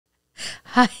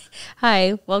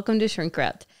Hi, welcome to Shrink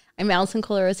Wrapped. I'm Allison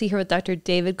Colarossi here with Dr.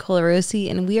 David Colarossi,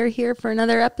 and we are here for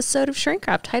another episode of Shrink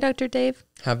Wrapped. Hi, Dr. Dave.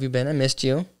 How have you been? I missed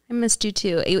you. I missed you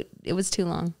too. It was too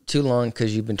long. Too long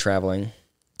because you've been traveling.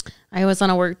 I was on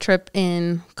a work trip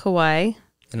in Kauai.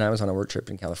 And I was on a work trip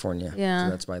in California. Yeah. So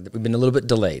that's why we've been a little bit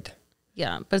delayed.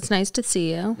 Yeah, but it's nice to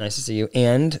see you. Nice to see you.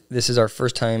 And this is our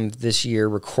first time this year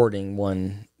recording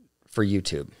one for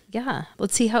YouTube. Yeah,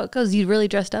 let's see how it goes. You really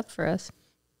dressed up for us.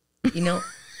 You know,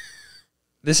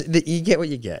 you get what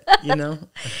you get, you know?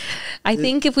 I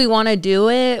think if we want to do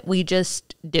it, we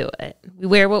just do it. We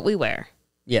wear what we wear.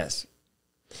 Yes.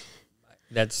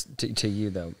 That's to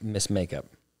you, though, Miss Makeup.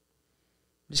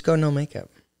 Just go no makeup.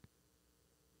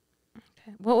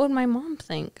 Okay. What would my mom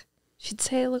think? She'd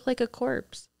say I look like a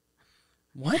corpse.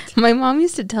 What? My mom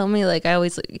used to tell me, like, I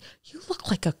always, like, you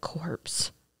look like a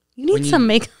corpse. You need some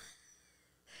makeup.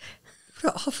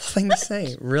 What an awful thing to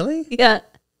say. Really? Yeah.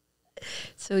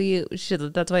 So you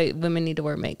should, that's why women need to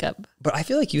wear makeup. But I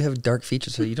feel like you have dark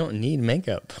features, so you don't need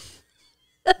makeup.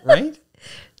 Right?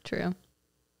 True.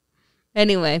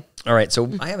 Anyway. All right.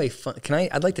 So I have a fun,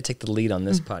 I'd like to take the lead on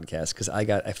this podcast because I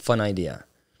got a fun idea.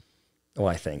 Oh,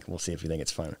 I think. We'll see if you think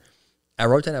it's fun. I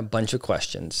wrote down a bunch of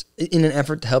questions in an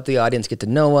effort to help the audience get to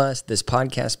know us, this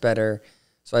podcast better.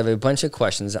 So I have a bunch of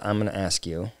questions that I'm going to ask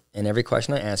you. And every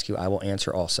question I ask you, I will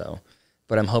answer also.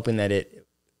 But I'm hoping that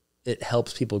it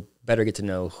helps people better get to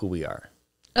know who we are.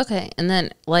 Okay. And then,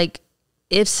 like,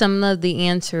 if some of the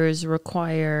answers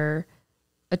require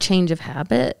a change of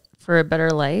habit for a better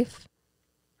life,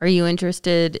 are you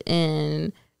interested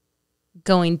in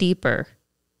going deeper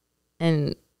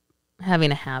and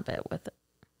having a habit with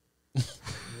it?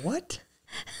 What?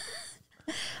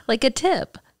 Like a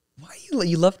tip. Why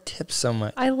you love tips so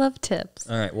much? I love tips.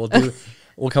 All right, we'll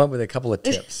come up with a couple of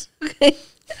tips. Okay. Do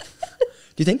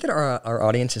you think that our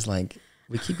audience is like,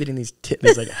 we keep getting these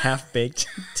like half-baked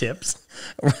tips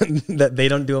that they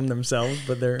don't do them themselves,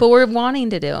 but we're wanting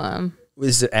to do them.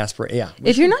 Is it aspirate? Yeah.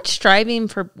 If you're not striving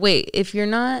if you're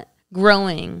not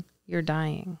growing, you're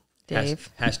dying, Dave.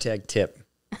 Hashtag tip.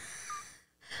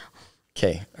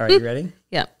 Okay. All right. You ready?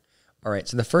 Yeah. All right.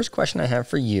 So the first question I have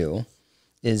for you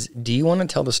is, do you want to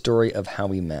tell the story of how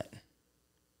we met?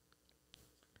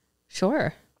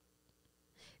 Sure.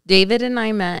 David and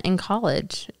I met in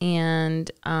college, and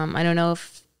I don't know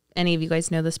if any of you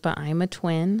guys know this, but I'm a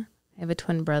twin. I have a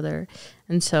twin brother,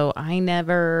 and so I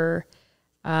never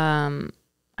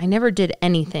did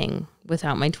anything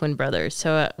without my twin brothers.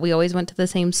 So we always went to the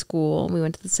same school. We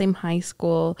went to the same high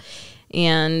school,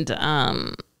 and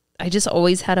I just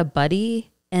always had a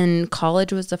buddy. And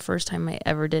college was the first time I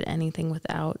ever did anything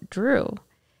without Drew,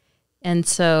 and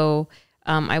so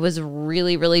I was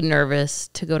really, really nervous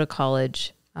to go to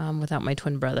college without my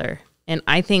twin brother. And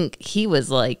I think he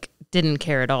was like, didn't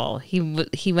care at all. He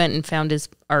went and found his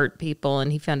art people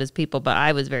and he found his people, but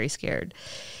I was very scared.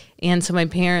 And so my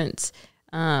parents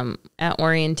at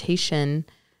orientation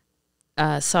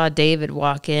saw David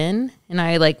walk in, and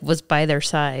I like was by their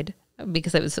side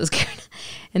because I was so scared.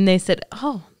 And they said,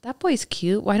 "Oh, that boy's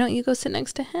cute. Why don't you go sit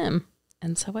next to him?"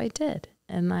 And so I did.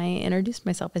 And I introduced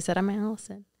myself. I said, "I'm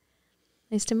Allison.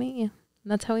 Nice to meet you."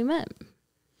 And that's how we met.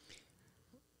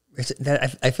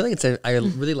 I feel like I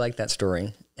really like that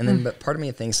story. And then, but part of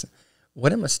me thinks,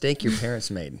 what a mistake your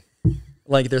parents made.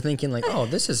 Like they're thinking like, oh,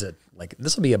 this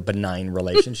will be a benign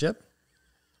relationship.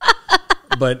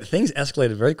 But things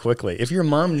escalated very quickly. If your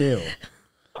mom knew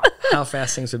how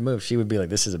fast things would move, she would be like,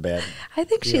 this is a bad I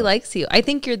think she likes you. I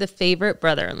think you're the favorite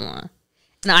brother-in-law.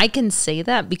 And I can say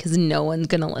that because no one's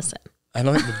going to listen. I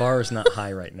don't think the bar is not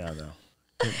high right now, though.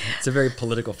 It's a very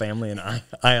political family, and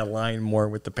I align more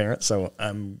with the parents, so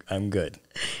I'm good.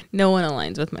 No one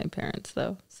aligns with my parents,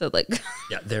 though. So, like...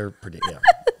 Yeah, they're pretty... Yeah.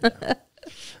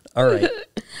 All right.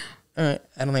 I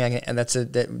don't think I can... And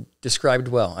that described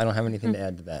well. I don't have anything to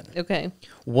add to that. Okay.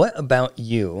 What about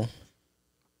you...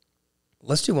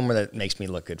 Let's do one more that makes me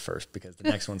look good first, because the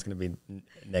next one's going to be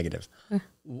negative.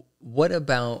 What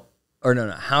about, or no,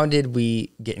 how did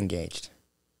we get engaged?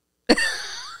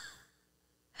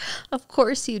 Of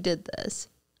course you did this.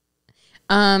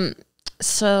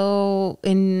 So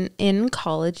in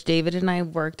college, David and I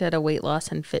worked at a weight loss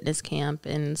and fitness camp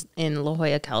in La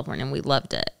Jolla, California, and we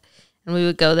loved it. And we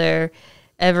would go there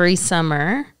every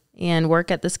summer and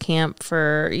work at this camp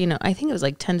for, I think it was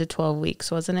like 10 to 12 weeks,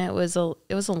 wasn't it?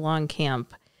 It was a long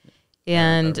camp.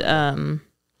 And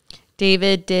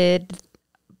David did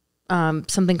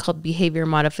something called behavior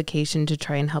modification to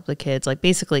try and help the kids, like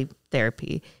basically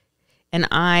therapy. And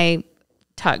I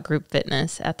taught group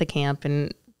fitness at the camp,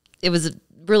 and it was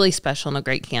really special and a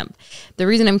great camp. The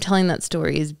reason I'm telling that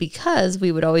story is because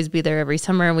we would always be there every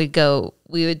summer, and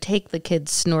we would take the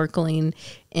kids snorkeling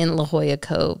in La Jolla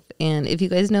Cove. And if you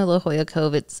guys know La Jolla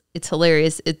Cove, it's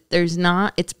hilarious.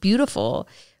 It's beautiful,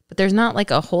 but there's not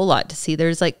like a whole lot to see.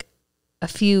 There's like a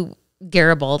few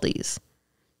Garibaldis,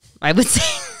 I would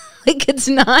say. Like it's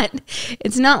not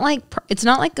like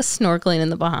a snorkeling in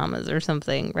the Bahamas or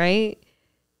something, right?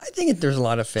 I think there's a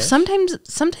lot of fish. Sometimes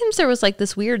there was like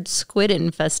this weird squid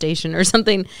infestation or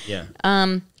something. Yeah.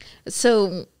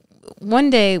 So one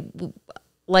day,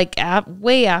 like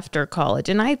way after college,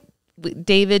 and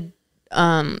David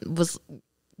was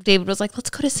like, let's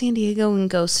go to San Diego and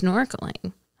go snorkeling.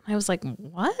 And I was like,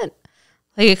 what?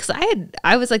 Like, cause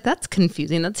I was like, that's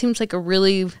confusing. That seems like a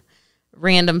really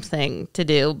random thing to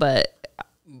do, but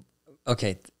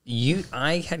okay.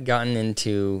 I had gotten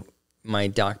into my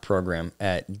doc program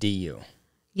at DU.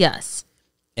 Yes.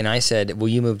 And I said, will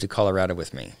you move to Colorado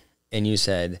with me? And you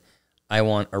said, I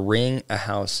want a ring, a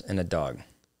house, and a dog.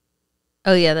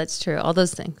 Oh yeah, that's true. All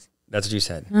those things. That's what you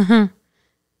said. Mm-hmm.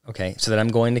 Okay. So that I'm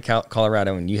going to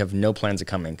Colorado and you have no plans of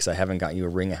coming because I haven't got you a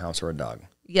ring, a house, or a dog.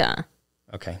 Yeah.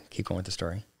 Okay. Keep going with the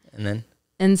story. And then?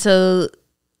 And so,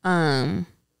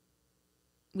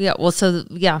 yeah, well, so,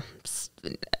 yeah,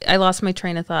 I lost my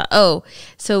train of thought. Oh,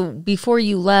 so before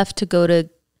you left to go to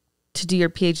do your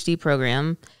PhD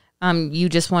program, you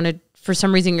just wanted, for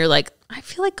some reason, you're like, I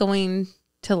feel like going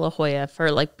to La Jolla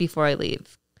for, like, before I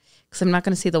leave, because I'm not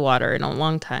going to see the water in a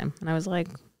long time. And I was like,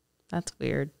 that's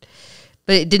weird.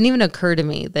 But it didn't even occur to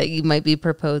me that you might be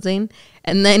proposing.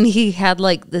 And then he had,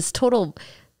 like, this total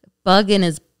bug in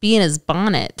his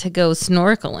bonnet to go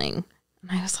snorkeling.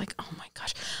 And I was like, oh my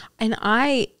gosh. And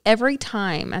every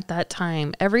time I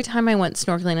went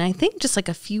snorkeling, and I think just like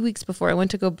a few weeks before I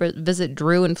went to go visit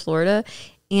Drew in Florida,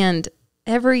 and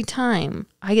every time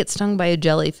I get stung by a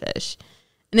jellyfish.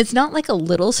 And it's not like a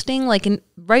little sting. Like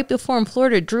right before in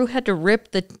Florida, Drew had to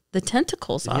rip the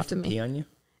tentacles off of me. Did he have to pee on you?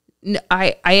 No,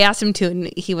 I asked him to,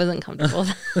 and he wasn't comfortable.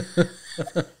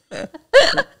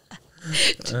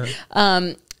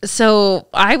 So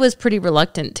I was pretty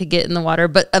reluctant to get in the water,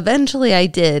 but eventually I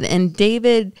did. And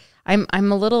David, I'm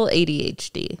a little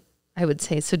ADHD, I would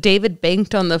say. So David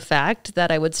banked on the fact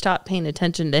that I would stop paying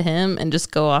attention to him and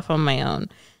just go off on my own,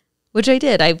 which I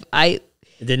did. I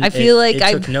feel like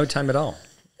it took no time at all.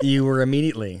 You were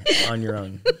immediately on your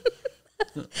own.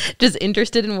 Just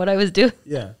interested in what I was doing.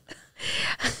 Yeah.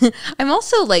 I'm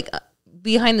also like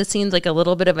behind the scenes, like a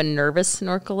little bit of a nervous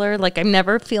snorkeler. Like I'm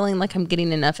never feeling like I'm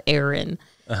getting enough air in.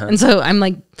 Uh-huh. And so I'm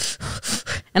like,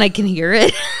 and I can hear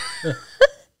it.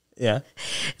 Yeah.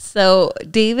 So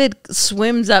David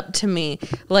swims up to me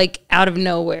like out of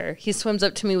nowhere. He swims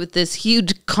up to me with this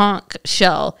huge conch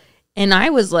shell. And I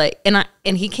was like, and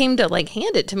he came to like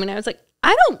hand it to me. And I was like,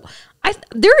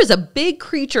 there is a big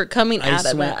creature coming out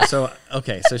of that.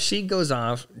 So she goes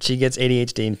off, she gets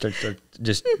ADHD and starts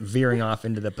just veering off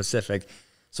into the Pacific.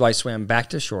 So I swam back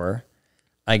to shore.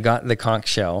 I got the conch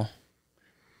shell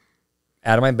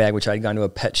out of my bag, which I'd gone to a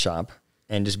pet shop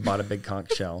and just bought a big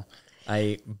conch shell.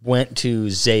 I went to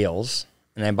Zales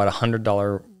and I bought a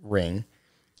 $100 ring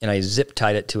and I zip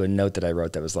tied it to a note that I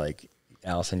wrote that was like,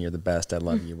 Allison, you're the best. I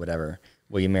love you, whatever.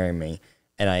 Will you marry me?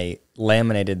 And I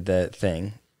laminated the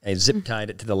thing. I zip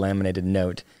tied it to the laminated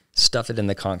note, stuffed it in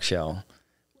the conch shell,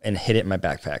 and hid it in my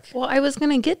backpack. Well, I was going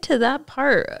to get to that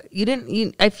part.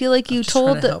 I feel like you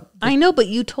told, I know, but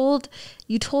you told,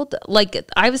 like,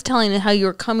 I was telling how you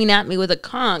were coming at me with a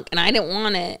conch and I didn't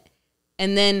want it.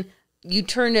 And then you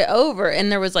turned it over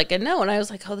and there was like a note. And I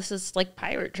was like, oh, this is like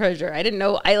pirate treasure. I didn't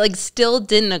know. Still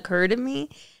didn't occur to me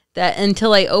that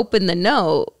until I opened the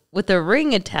note with a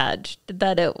ring attached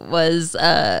that it was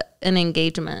an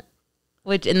engagement.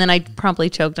 And then I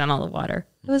promptly choked on all the water.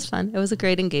 It was fun. It was a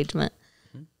great engagement.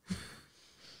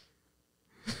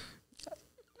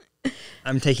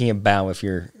 I'm taking a bow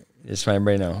just so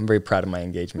everybody know. I'm very proud of my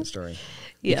engagement story.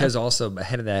 Yeah. Because also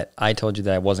ahead of that, I told you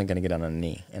that I wasn't going to get on a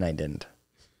knee, and I didn't.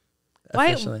 Why?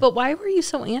 Officially. But why were you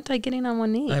so anti getting on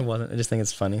one knee? I wasn't. I just think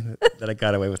it's funny that I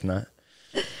got away with not.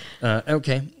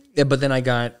 Okay. Yeah, but then I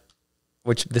got,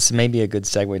 which this may be a good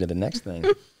segue to the next thing.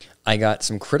 I got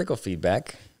some critical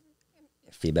feedback.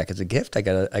 Feedback is a gift. I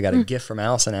got a gift from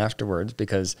Allison afterwards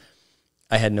because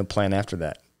I had no plan after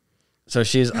that. So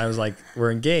I was like,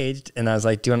 we're engaged, and I was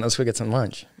like, let's go get some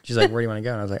lunch. She's like, where do you want to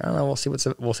go? And I was like, I don't know. We'll see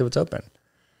what's open.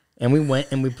 And we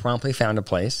went, and we promptly found a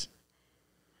place.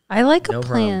 I like a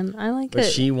plan. I like it. But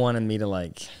she wanted me to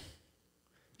like.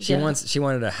 She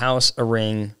wanted a house, a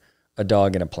ring, a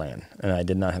dog, and a plan, and I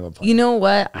did not have a plan. You know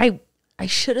what? I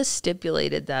should have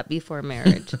stipulated that before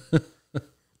marriage.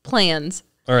 Plans.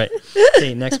 All right.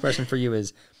 Okay, next question for you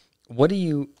is,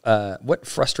 what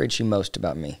frustrates you most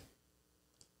about me?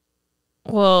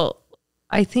 Well,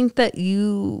 I think that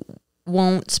you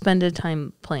won't spend a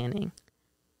time planning.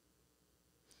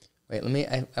 Wait,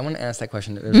 I want to ask that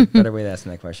question. There's a better way to ask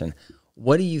that question.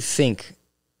 What do you think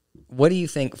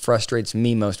frustrates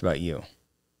me most about you?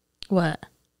 What?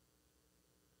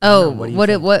 Oh,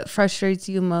 What what frustrates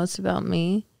you most about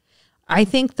me? I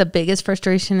think the biggest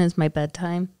frustration is my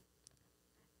bedtime.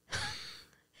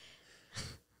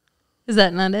 Is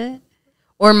that not it?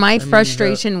 Or my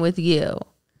frustration with you?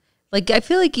 Like, I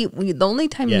feel like the only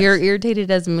time you're irritated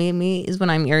at me is when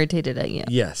I'm irritated at you.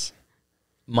 Yes.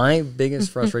 My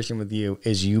biggest frustration with you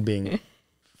is you being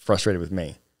frustrated with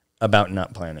me about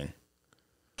not planning.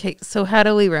 Okay, so how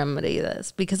do we remedy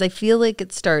this? Because I feel like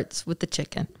it starts with the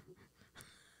chicken.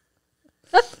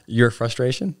 Your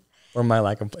frustration or my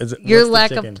lack of your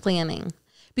lack of planning?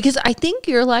 Because I think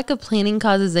your lack of planning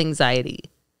causes anxiety.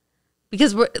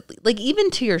 Because we're like,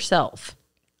 even to yourself.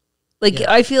 Like,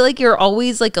 I feel like you're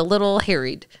always like a little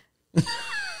harried. I'm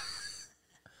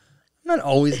not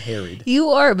always harried. You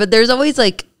are, but there's always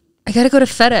like, I got to go to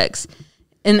FedEx.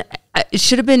 And it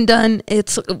should have been done.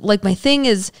 It's like my thing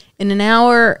is in an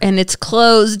hour and it's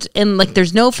closed and like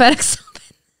there's no FedEx open.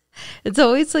 It's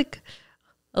always like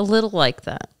a little like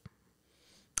that.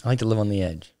 I like to live on the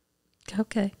edge.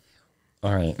 Okay.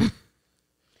 All right.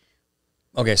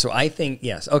 Okay, so I think,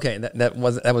 yes. Okay, that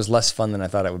was less fun than I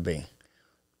thought it would be.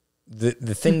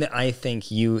 The thing that I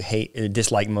think you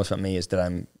dislike most about me is that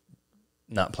I'm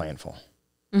not planful.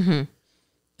 Mm-hmm.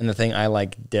 And the thing I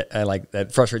like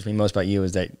that frustrates me most about you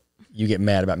is that you get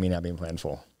mad about me not being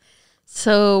planful.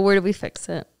 So where do we fix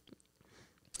it?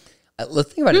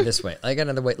 Let's think about it this way. I got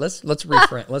another way. Let's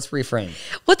reframe. Let's reframe.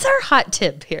 What's our hot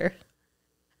tip here?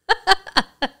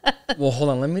 Well, hold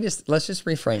on. Let's just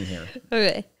reframe here.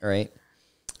 Okay. All right.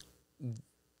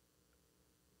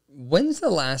 When's the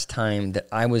last time that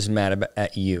I was mad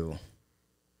at you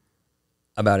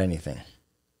about anything?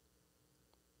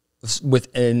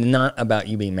 Not about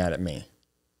you being mad at me.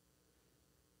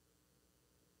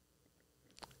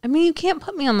 I mean, you can't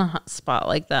put me on the hot spot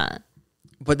like that.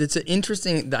 But it's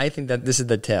interesting. I think that this is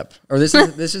the tip, or this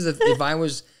is if I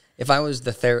was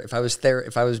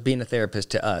being a therapist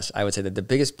to us, I would say that the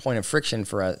biggest point of friction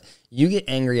for us, you get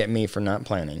angry at me for not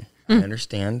planning. I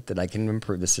understand that I can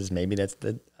improve.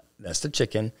 That's the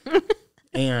chicken,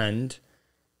 and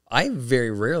I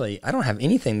very rarely. I don't have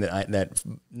anything there's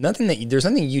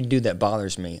nothing you do that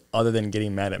bothers me other than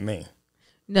getting mad at me.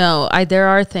 No, there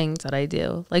are things that I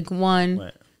do. Like one,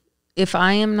 what? If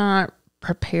I am not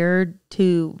prepared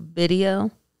to video,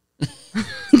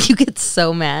 you get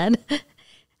so mad.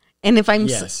 And if I'm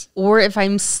if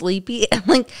I'm sleepy, I'm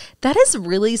like, that is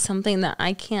really something that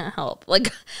I can't help.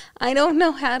 Like, I don't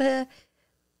know how to.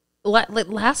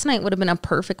 Last night would have been a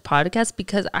perfect podcast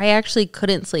because I actually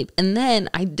couldn't sleep. And then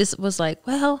I just was like,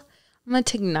 well, I'm going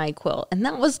to take NyQuil. And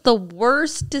that was the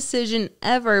worst decision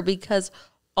ever because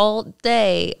all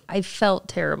day I felt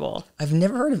terrible. I've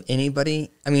never heard of anybody.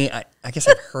 I mean, I guess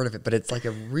I've heard of it, but it's like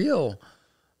a real,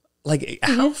 like,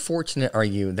 how fortunate are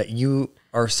you that you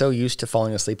are so used to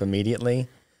falling asleep immediately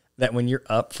that when you're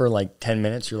up for like 10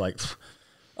 minutes, you're like,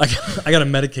 I got to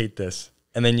medicate this.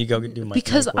 And then you go do my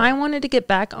because I wanted to get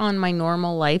back on my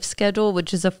normal life schedule,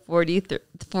 which is a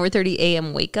 4:30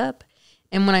 a.m. wake up.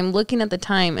 And when I'm looking at the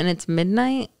time and it's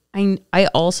midnight, I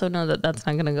also know that that's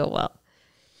not going to go well.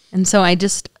 And so I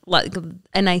just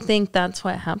and I think that's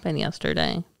what happened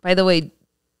yesterday. By the way,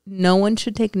 no one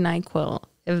should take NyQuil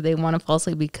if they want to fall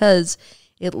asleep because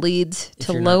it leads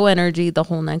to low energy the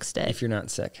whole next day. If you're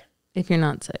not sick. If you're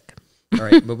not sick. All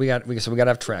right, but we got to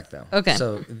have track though. Okay.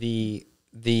 So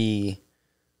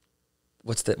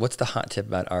what's the hot tip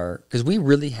about because we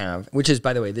really have, which is,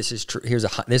 by the way, this is true.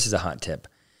 This is a hot tip.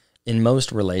 In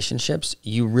most relationships,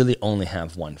 you really only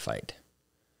have one fight.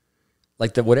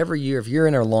 Like if you're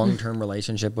in a long-term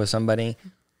relationship with somebody,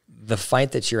 the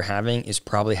fight that you're having is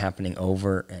probably happening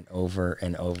over and over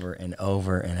and over and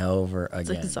over and over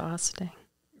again. It's exhausting.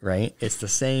 Right? It's the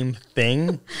same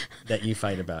thing that you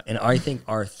fight about. And I think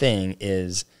our thing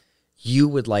is you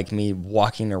would like me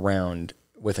walking around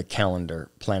with a calendar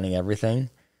planning everything,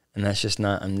 and I'm just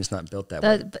not built that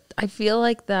way. But I feel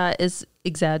like that is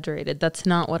exaggerated. That's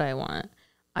not what I want.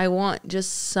 I want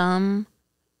just some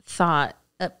thought,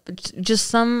 just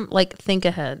some like think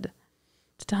ahead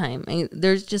time.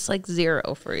 There's just like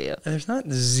zero for you. There's not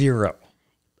zero.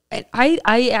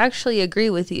 I actually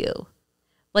agree with you.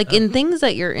 Like in things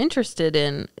that you're interested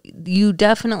in, you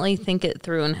definitely think it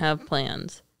through and have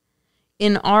plans.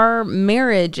 In our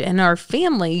marriage and our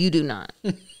family, you do not.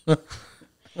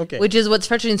 Okay. Which is what's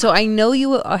frustrating. So I know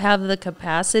you have the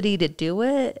capacity to do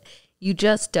it. You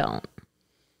just don't.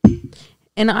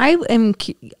 And I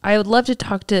would love to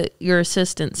talk to your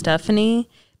assistant, Stephanie,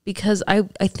 because I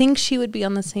think she would be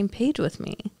on the same page with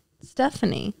me.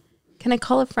 Stephanie, can I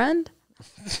call a friend?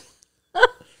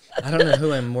 I don't know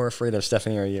who I'm more afraid of,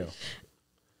 Stephanie or you.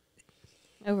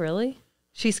 Oh, really?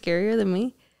 She's scarier than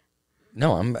me?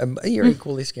 No, you're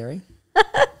equally scary.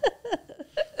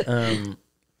 Okay.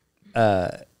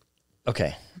 All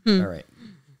right.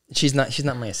 She's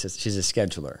not my assistant. She's a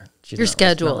scheduler. She's Your not, it's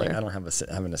not scheduler. like I don't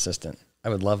have an assistant. I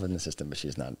would love an assistant, but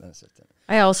she's not an assistant.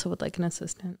 I also would like an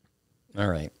assistant. All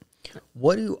right.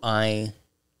 What do I,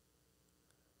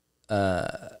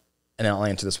 and I'll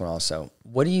answer this one also.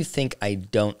 What do you think I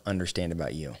don't understand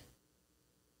about you?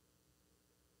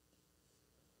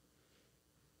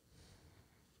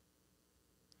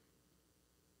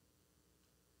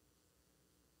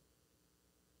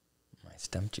 I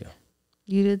stumped you.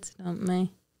 You did stump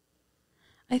me.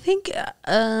 I think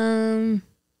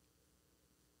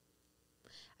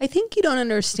you don't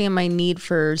understand my need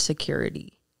for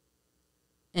security.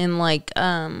 And like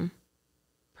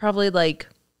probably like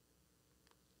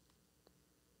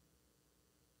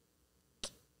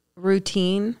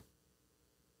routine.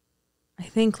 I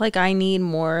think like I need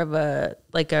more of a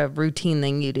routine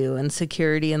than you do, and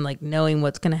security and like knowing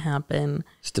what's going to happen.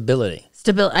 Stability.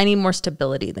 I need more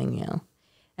stability than you.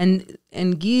 And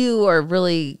you are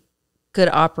really good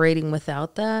operating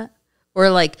without that. Or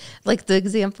like the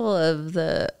example of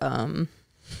the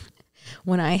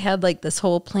when I had like this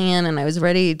whole plan and I was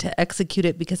ready to execute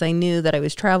it because I knew that I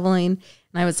was traveling,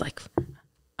 and I was like,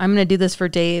 I'm going to do this for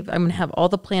Dave. I'm going to have all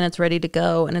the planets ready to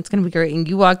go and it's going to be great. And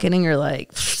you walk in and you're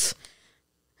like,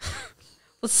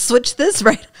 let's switch this,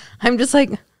 right? I'm just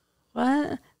like,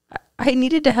 what? I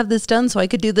needed to have this done so I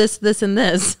could do this, this, and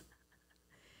this.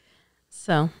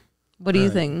 So what do you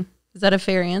think? Is that a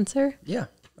fair answer? Yeah.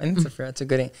 I think it's a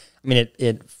good answer. I mean,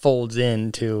 it folds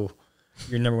into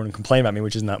your number one complaint about me,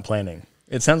 which is not planning.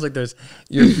 It sounds like there's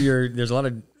a lot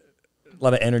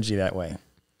of energy that way.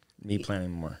 Me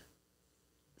planning more.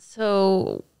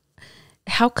 So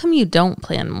how come you don't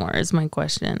plan more is my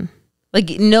question.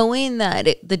 Like knowing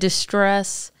that the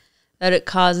distress that it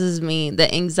causes me,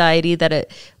 the anxiety that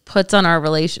it puts on our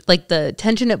relation, like the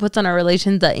tension it puts on our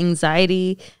relation, the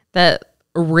anxiety that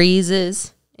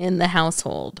raises in the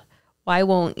household. Why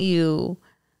won't you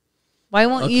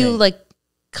like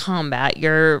combat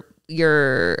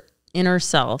your inner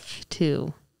self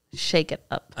to shake it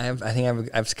up? I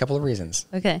think I have a couple of reasons.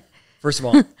 Okay. First of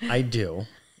all, I do.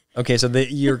 Okay, so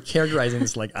you're characterizing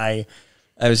this like I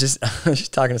was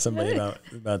just talking to somebody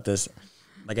about this.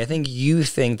 Like I think you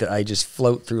think that I just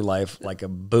float through life like a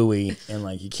buoy and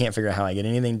like you can't figure out how I get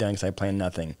anything done because I plan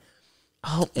nothing.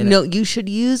 Oh, no, you should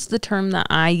use the term that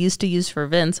I used to use for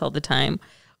Vince all the time,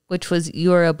 which was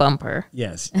you're a bumper.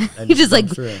 Yes. You just like,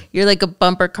 you're like a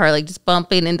bumper car, like just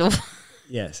bumping into.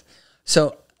 Yes.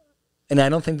 So, and I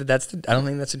don't think that's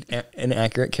an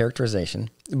accurate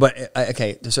characterization, but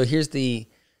okay. So here's the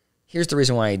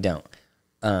reason why I don't.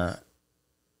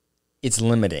 It's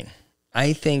limiting.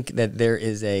 I think that there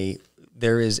is a,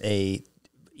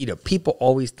 people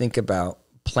always think about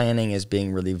planning as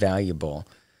being really valuable.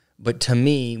 But to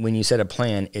me, when you set a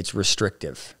plan, it's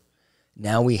restrictive.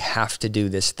 Now we have to do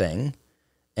this thing.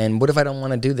 And what if I don't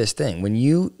want to do this thing? When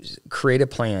you create a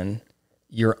plan,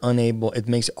 you're unable, it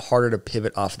makes it harder to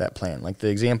pivot off that plan. Like the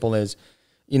example is,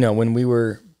 when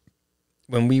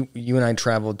you and I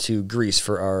traveled to Greece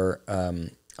for our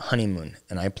honeymoon,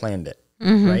 and I planned it,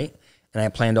 right? And I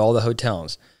planned all the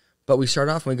hotels. But we start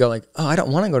off and we go like, oh, I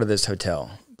don't want to go to this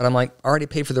hotel. But I'm like, I already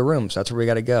paid for the room, so that's where we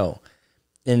got to go.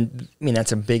 And I mean,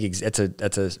 that's a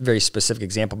very specific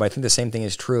example, but I think the same thing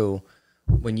is true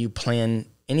when you plan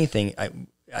anything.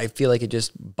 I feel like it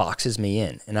just boxes me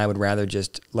in, and I would rather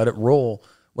just let it roll.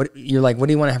 You're like, what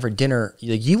do you want to have for dinner?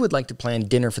 You would like to plan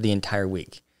dinner for the entire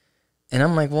week. And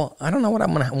I'm like, well, I don't know what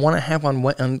I'm going to want to have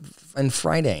on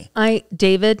Friday.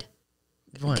 David.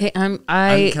 What? Okay,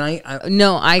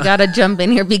 no, I got to jump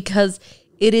in here because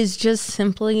it is just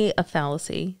simply a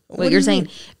fallacy. What you're saying.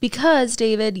 Because,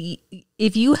 David,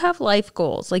 if you have life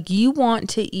goals, like you want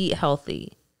to eat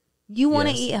healthy,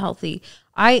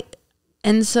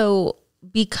 and so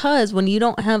because when you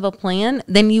don't have a plan,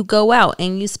 then you go out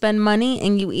and you spend money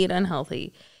and you eat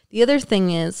unhealthy. The other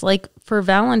thing is, like for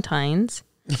Valentine's,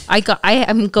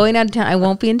 I'm going out of town. I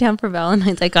won't be in town for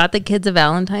Valentine's. I got the kids a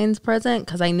Valentine's present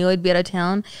because I knew I'd be out of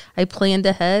town. I planned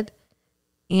ahead,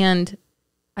 and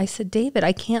I said, David,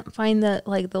 I can't find the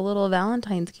little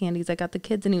Valentine's candies I got the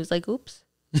kids, and he was like, oops.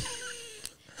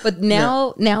 But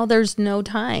now there's no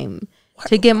time.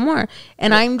 to get more.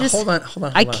 And I'm just hold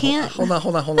on. I can't. Hold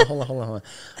on.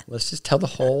 Let's just tell the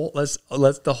whole. Let's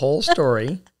the whole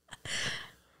story.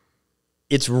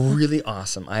 It's really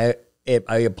awesome. I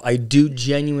do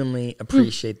genuinely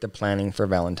appreciate the planning for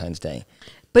Valentine's Day.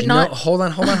 But not. Hold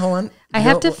on. I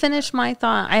have to finish my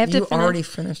thought. You already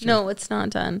finished. No, it's not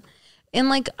done. And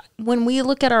like when we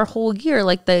look at our whole year,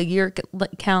 like the year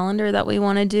calendar that we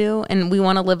want to do, and we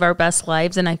want to live our best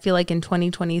lives. And I feel like in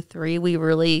 2023, we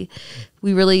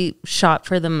really shot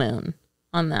for the moon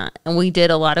on that, and we did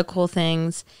a lot of cool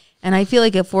things. And I feel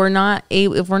like if we're not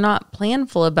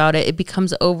planful about it, it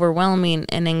becomes overwhelming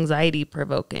and anxiety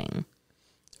provoking.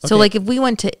 Okay. So like if we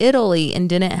went to Italy and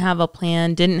didn't have a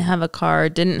plan, didn't have a car,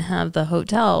 didn't have the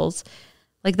hotels,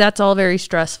 like that's all very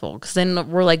stressful, because then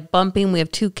we're like bumping. We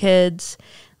have 2 kids.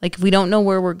 Like if we don't know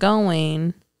where we're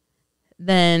going,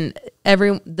 then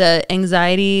the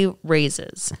anxiety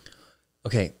raises.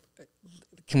 Okay,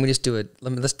 can we just do it?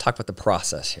 Let's talk about the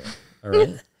process here. All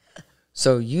right.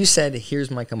 So you said, "Here's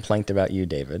my complaint about you,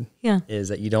 David." Yeah, is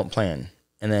that you don't plan,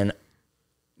 and then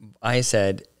I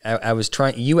said I was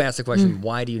trying. You asked the question,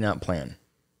 "Why do you not plan?"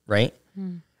 Right.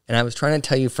 And I was trying to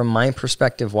tell you from my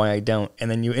perspective why I don't. And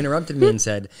then you interrupted me and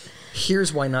said,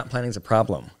 here's why not planning is a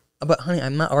problem. But honey,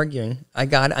 I'm not arguing. I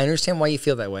understand why you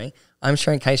feel that way.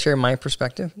 Can I share my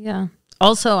perspective? Yeah.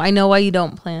 Also, I know why you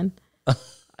don't plan.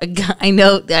 I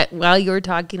know that while you were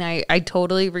talking, I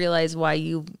totally realized why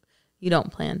you don't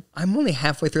plan. I'm only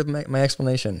halfway through my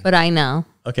explanation. But I know.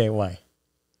 Okay, why?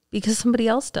 Because somebody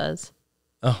else does.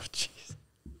 Oh, jeez.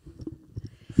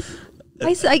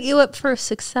 I set you up for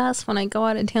success when I go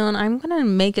out of town. I'm going to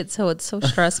make it so it's so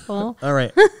stressful. All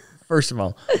right. First of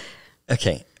all,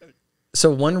 okay. So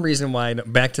one reason why,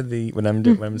 back to what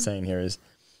I'm saying here is,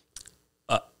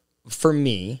 for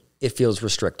me, it feels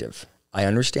restrictive. I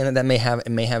understand that it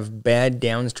may have bad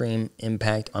downstream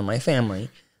impact on my family,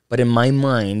 but in my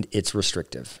mind, it's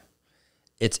restrictive.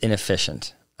 It's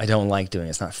inefficient. I don't like doing it.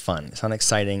 It's not fun. It's not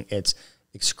exciting. It's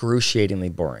excruciatingly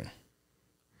boring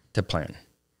to plan.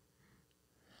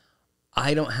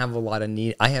 I don't have a lot of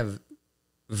need. I have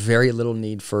very little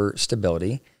need for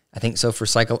stability. I think so for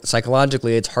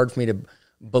psychologically, it's hard for me to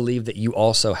believe that you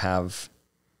also have,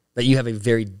 that you have a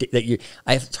very,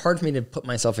 it's hard for me to put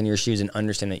myself in your shoes and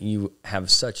understand that you have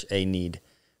such a need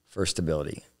for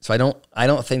stability. So I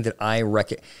don't think that I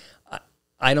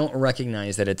don't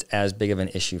recognize that it's as big of an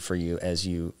issue for you as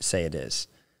you say it is.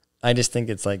 I just think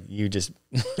it's like you just,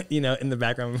 in the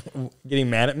background getting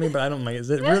mad at me, but I don't mind. Is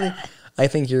it really? I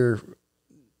think it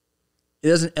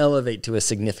doesn't elevate to a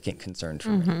significant concern for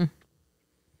me.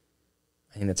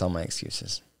 I think that's all my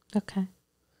excuses. Okay.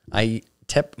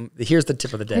 Here's the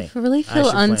tip of the day. I really feel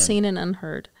unseen and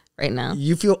unheard right now.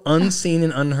 You feel unseen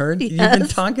and unheard? Yes. You've been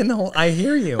talking I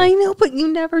hear you. I know, but you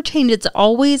never change. It's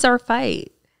always our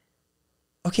fight.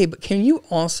 Okay, but can you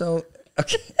also,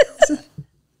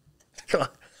 come on.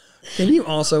 Can you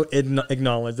also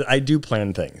acknowledge that I do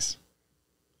plan things?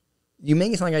 You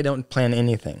make it sound like I don't plan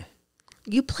anything.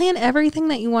 You plan everything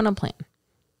that you want to plan.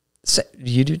 So,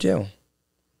 you do too.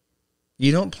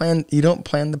 You don't plan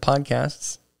the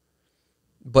podcasts,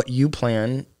 but you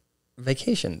plan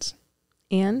vacations.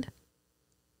 And?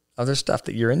 Other stuff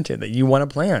that you're into that you want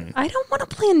to plan. I don't want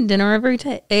to plan dinner every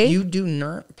day. You do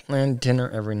not plan dinner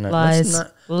every night.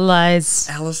 Lies.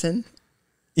 Allison.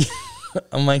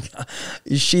 Oh my God.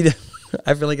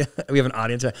 I feel like we have an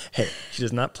audience. Hey, she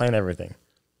does not plan everything.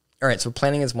 All right, so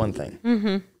planning is one thing.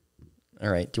 Mm-hmm. All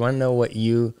right, do you want to know what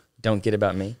you don't get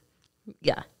about me?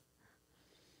 Yeah.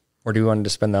 Or do you want to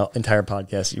spend the entire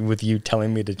podcast with you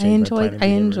telling me to change my planning? I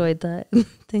enjoyed that.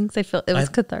 Thanks. I felt it was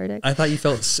cathartic. I thought you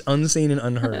felt unseen and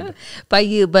unheard. By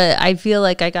you, but I feel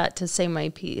like I got to say my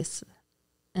piece.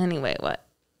 Anyway, what?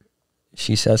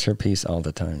 She says her piece all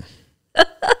the time.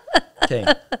 Okay.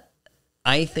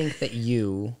 I think that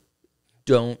you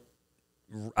are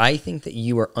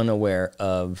unaware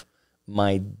of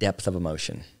my depth of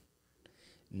emotion.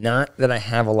 Not that I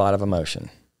have a lot of emotion.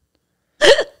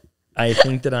 I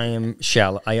think that I am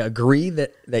shallow. I agree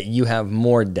that you have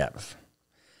more depth.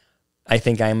 I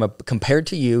think compared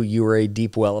to you, you are a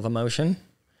deep well of emotion,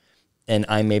 and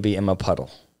I maybe am a puddle.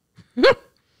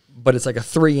 But it's like a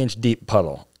 3-inch deep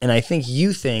puddle. And I think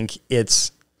you think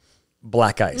it's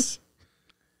black ice.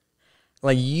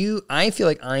 Like I feel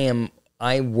like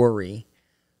I worry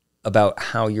about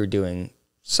how you're doing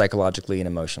psychologically and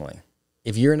emotionally.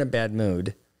 If you're in a bad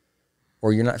mood,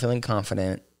 or you're not feeling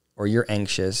confident, or you're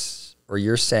anxious, or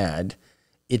you're sad,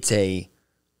 it's a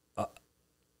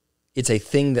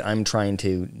thing that I'm trying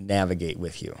to navigate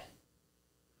with you.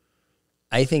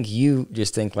 I think you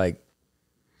just think like,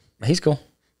 he's cool.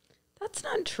 That's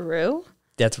not true.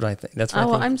 That's what I think. That's what I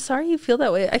Oh, think. I'm sorry you feel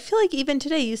that way. I feel like even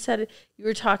today you said you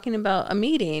were talking about a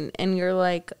meeting and you're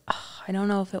like, oh, I don't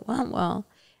know if it went well.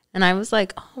 And I was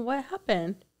like, oh, what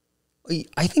happened?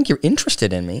 I think you're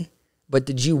interested in me, but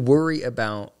did you worry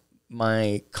about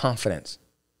my confidence?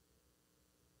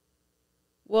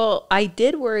 Well, I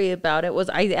did worry about it.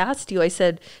 I asked you, I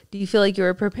said, do you feel like you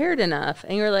were prepared enough?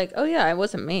 And you're like, oh yeah, it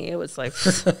wasn't me. It was like,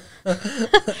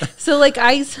 so like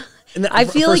I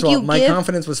feel like my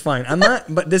confidence was fine. I'm not,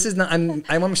 but this is not,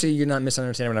 I want to say you're not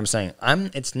misunderstanding what I'm saying.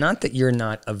 It's not that you're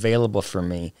not available for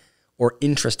me or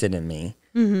interested in me,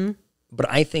 but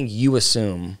I think you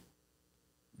assume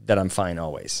that I'm fine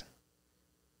always.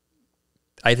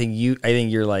 I think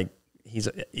you're like, I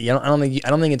don't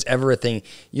think it's ever a thing.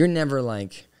 You're never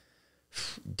like,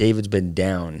 David's been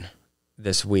down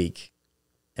this week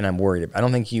and I'm worried. I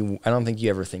don't think you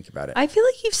ever think about it. I feel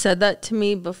like you've said that to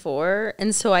me before.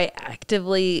 And so I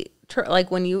actively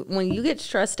like when you get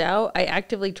stressed out, I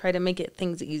actively try to make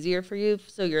things easier for you.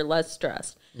 So you're less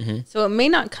stressed. So it may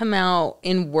not come out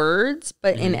in words,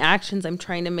 but in actions, I'm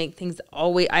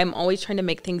always trying to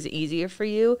make things easier for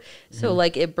you. So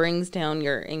like it brings down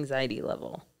your anxiety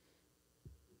level.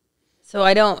 So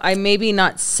I maybe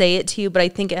not say it to you, but I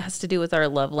think it has to do with our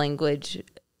love language,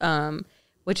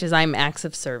 which is I'm acts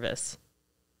of service.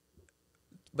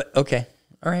 But okay.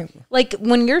 All right. Like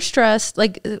when you're stressed,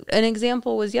 like an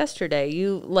example was yesterday,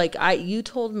 you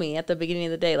told me at the beginning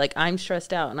of the day, like I'm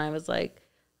stressed out. And I was like,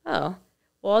 oh,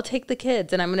 well, I'll take the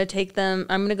kids and I'm going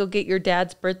to go get your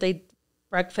dad's birthday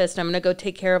breakfast. I'm going to go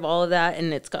take care of all of that.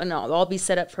 And it's going to all be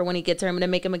set up for when he gets there. I'm going to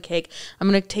make him a cake. I'm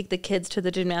going to take the kids to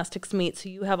the gymnastics meet. So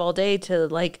you have all day to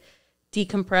like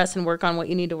decompress and work on what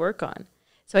you need to work on.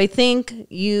 So I think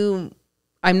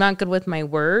I'm not good with my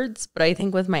words, but I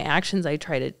think with my actions, I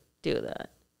try to do that.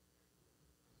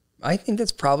 I think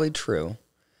that's probably true.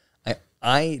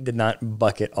 I did not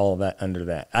bucket all of that under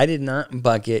that. I did not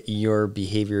bucket your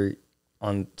behavior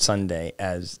on Sunday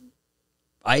as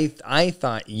I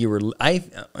thought you were,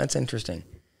 that's interesting.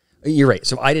 You're right.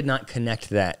 So I did not connect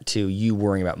that to you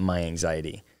worrying about my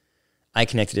anxiety. I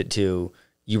connected it to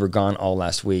you were gone all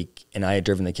last week and I had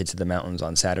driven the kids to the mountains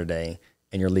on Saturday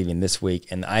and you're leaving this week.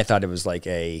 And I thought it was like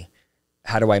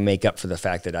how do I make up for the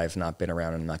fact that I've not been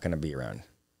around and I'm not going to be around?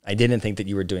 I didn't think that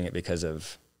you were doing it because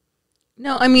of.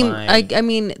 No, I mean, I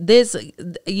mean,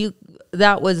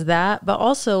 that was that, but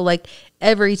also like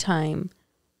every time,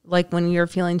 like when you're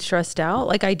feeling stressed out,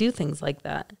 like I do things like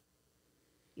that.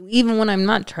 Even when I'm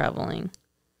not traveling,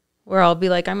 where I'll be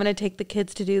like, I'm going to take the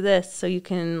kids to do this so you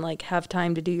can like have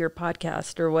time to do your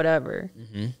podcast or whatever.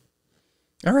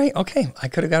 All right. Okay. I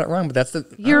could have got it wrong, but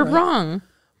You're wrong.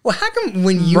 Well, how come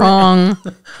when you... Wrong.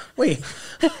 Wait.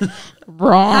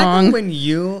 Wrong. How come when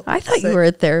you... I thought you were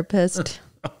a therapist.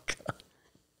 Oh,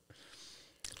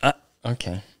 God.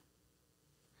 Okay.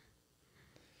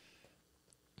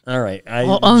 All right.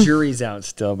 Jury's out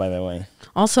still, by the way.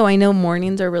 Also, I know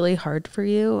mornings are really hard for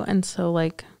you. And so,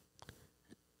 like,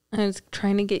 I was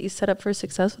trying to get you set up for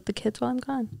success with the kids while I'm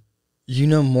gone. You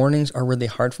know mornings are really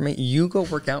hard for me. You go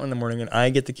work out in the morning and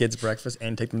I get the kids breakfast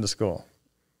and take them to school.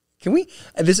 Can we,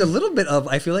 there's a little bit of,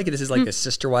 I feel like this is like a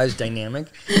sister-wives dynamic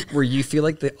where you feel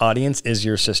like the audience is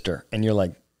your sister and you're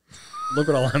like, look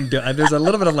what all I'm doing. There's a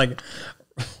little bit of like,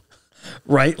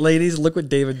 right, ladies, look what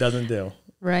David doesn't do.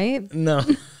 Right? No.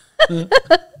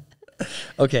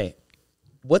 Okay.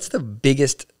 What's the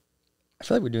biggest, I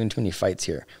feel like we're doing too many fights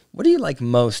here. What do you like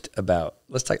most about,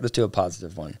 let's do a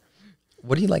positive one.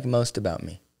 What do you like most about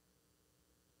me?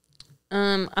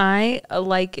 I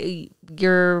like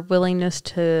your willingness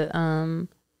to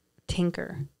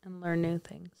tinker and learn new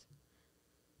things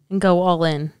and go all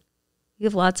in. You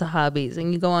have lots of hobbies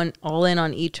and you go all in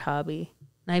on each hobby.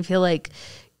 And I feel like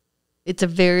it's a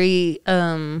very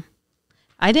I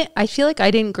feel like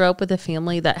I didn't grow up with a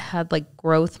family that had like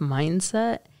growth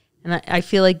mindset, and I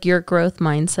feel like your growth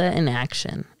mindset in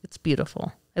action. It's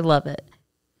beautiful. I love it.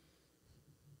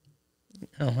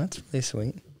 Oh, that's really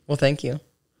sweet. Well, thank you.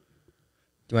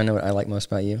 Do I know what I like most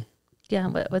about you? Yeah,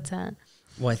 what's that?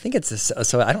 Well, I think it's this.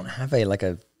 So I don't have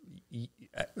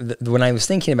when I was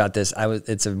thinking about this,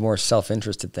 it's a more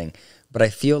self-interested thing, but I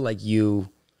feel like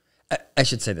I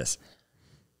should say this.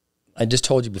 I just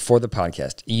told you before the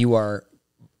podcast,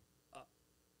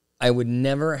 I would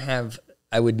never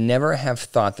have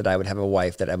thought that I would have a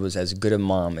wife that was as good a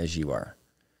mom as you are.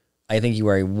 I think you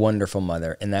are a wonderful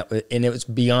mother, and it was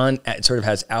beyond. It sort of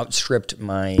has outstripped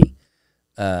my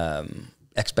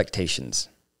expectations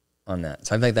on that.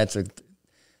 So I think that's a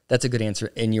good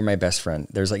answer. And you're my best friend.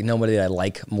 There's like nobody that I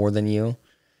like more than you.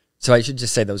 So I should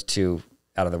just say those two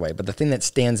out of the way. But the thing that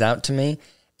stands out to me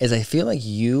is I feel like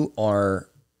you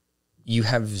you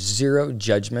have zero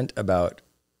judgment about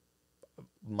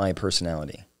my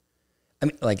personality. I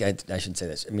mean, like, I shouldn't say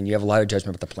this. I mean, you have a lot of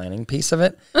judgment about the planning piece of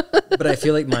it, but I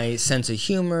feel like my sense of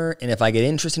humor, and if I get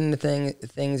interested in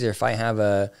things, or if I have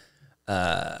a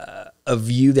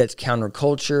view that's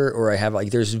counterculture, or I have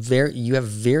like, you have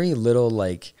very little,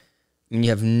 like, I mean,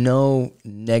 you have no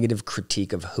negative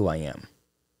critique of who I am.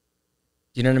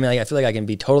 You know what I mean? Like, I feel like I can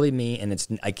be totally me, and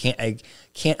I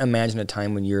can't imagine a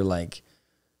time when you're like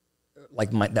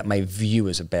my view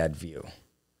is a bad view.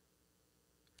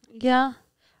 Yeah.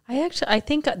 I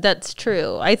think that's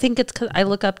true. I think it's because I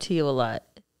look up to you a lot.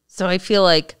 So I feel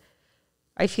like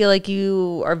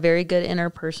you are very good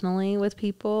interpersonally with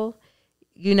people.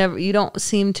 You don't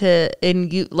seem to,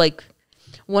 and you, like,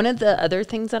 one of the other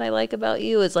things that I like about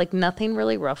you is, like, nothing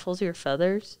really ruffles your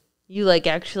feathers. You, like,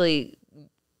 actually,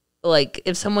 like,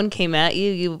 if someone came at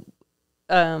you,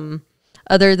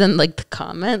 other than, like, the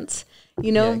comments,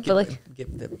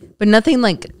 but nothing,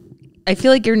 like, I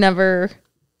feel like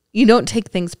you don't take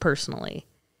things personally.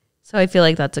 So I feel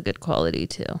like that's a good quality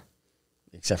too.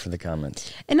 Except for the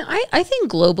comments. And I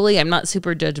think globally I'm not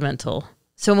super judgmental.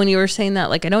 So when you were saying that,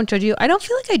 like, I don't judge you, I don't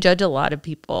feel like I judge a lot of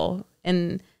people.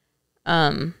 And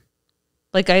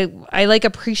like I like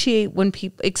appreciate when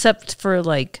people, except for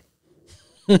like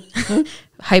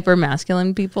hyper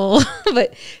masculine people.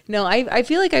 But no, I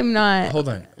feel like I'm not. Hold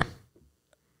on.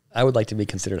 I would like to be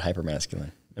considered hyper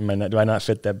masculine. Do I not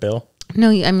fit that bill? No,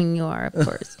 I mean, you are, of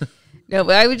course. No,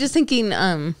 but I was just thinking,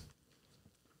 I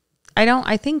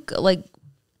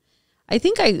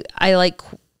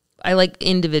like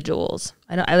individuals.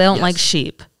 I don't like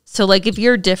sheep. So, like, if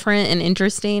you're different and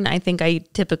interesting, I think I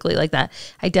typically like that.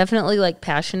 I definitely like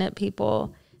passionate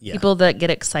people, people that get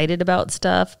excited about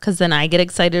stuff, because then I get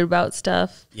excited about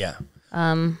stuff. Yeah.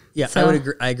 So.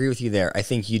 I agree with you there. I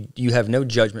think you have no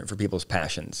judgment for people's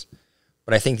passions,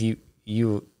 but I think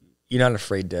you're not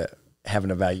afraid to have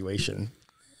an evaluation.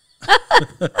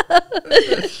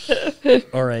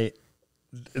 All right.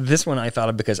 This one I thought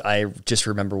of because I just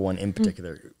remember one in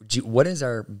particular. What is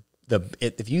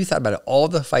if you thought about it, all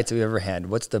the fights we've ever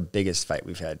had, what's the biggest fight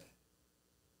we've had?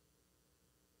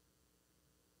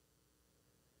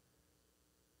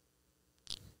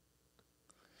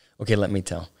 Okay, let me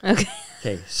tell.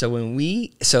 Okay. So when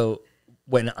we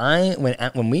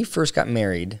first got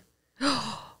married.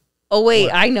 Oh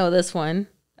wait, I know this one.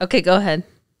 Okay, go ahead.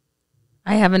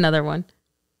 I have another one.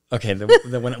 Okay,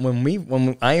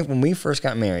 when we first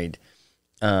got married,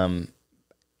 Allison,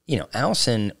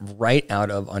 right out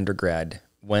of undergrad,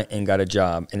 went and got a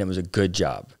job, and it was a good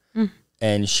job.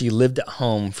 And she lived at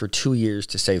home for 2 years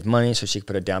to save money so she could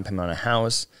put a down payment on a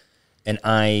house. And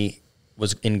I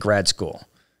was in grad school.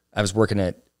 I worked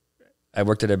at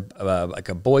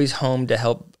a boys' home to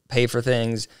help pay for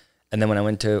things. And then when I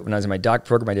was in my doc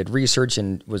program, I did research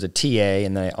and was a TA,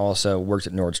 and then I also worked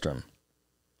at Nordstrom.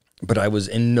 But I was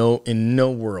in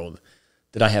no world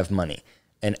did I have money.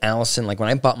 And Allison, like, when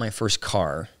I bought my first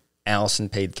car, Allison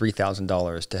paid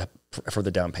 $3,000 for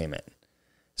the down payment.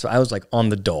 So I was like on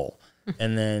the dole.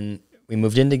 And then we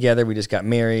moved in together. We just got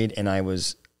married, and I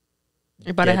was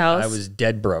bought a house. I was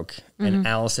dead broke. And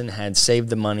Allison had saved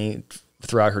the money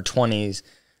throughout her 20s,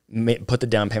 put the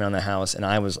down payment on the house, and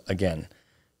I was, again,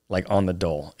 like on the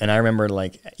dole. And I remember,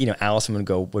 like, Allison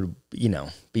would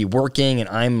be working, and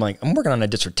I'm working on a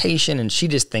dissertation, and she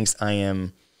just thinks I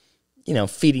am,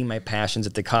 feeding my passions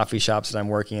at the coffee shops that I'm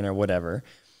working in or whatever.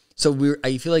 So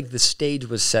I feel like the stage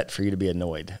was set for you to be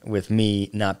annoyed with me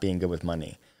not being good with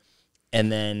money.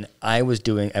 And then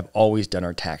I've always done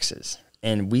our taxes,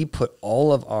 and we put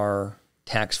all of our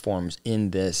tax forms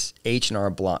in this H&R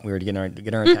block. We were getting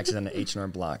our taxes on the H&R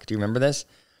block. Do you remember this?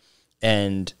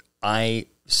 And I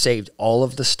saved all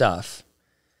of the stuff,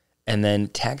 and then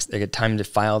I got time to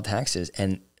file taxes,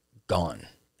 and gone.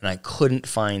 And I couldn't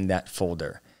find that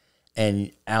folder.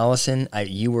 And Allison,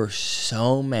 you were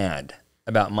so mad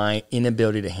about my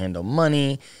inability to handle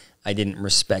money. I didn't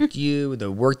respect you, the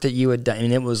work that you had done. I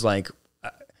mean, it was like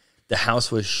the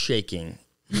house was shaking.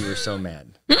 You were so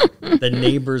mad. The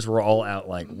neighbors were all out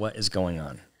like, what is going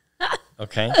on?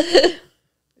 Okay. Do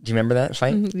you remember that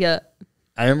fight? Yeah.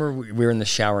 I remember we were in the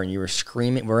shower and you were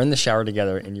screaming. We're in the shower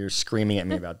together and you're screaming at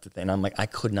me about the thing. I'm like, I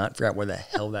could not figure out where the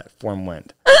hell that form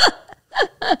went.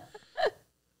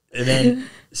 And then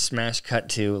smash cut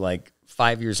to like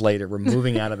 5 years later, we're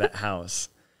moving out of that house.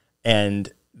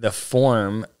 And the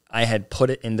form, I had put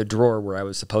it in the drawer where I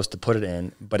was supposed to put it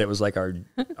in, but it was like our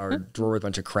drawer with a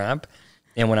bunch of crap.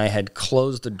 And when I had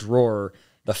closed the drawer,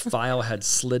 the file had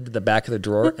slid to the back of the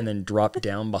drawer and then dropped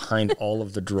down behind all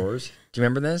of the drawers. Do you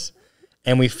remember this?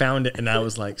 And we found it, and I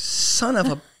was like, son of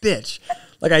a bitch.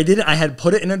 Like I didn't. I had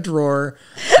put it in a drawer.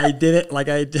 I didn't. Like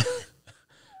I did.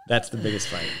 That's the biggest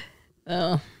fight.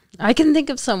 Oh, I can think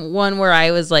of one where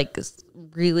I was like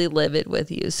really livid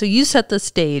with you. So you set the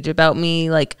stage about me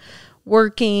like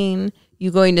working,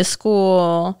 you going to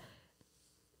school.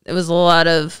 It was a lot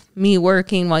of me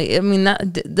working while I mean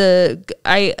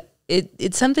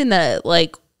it's something that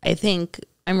like I think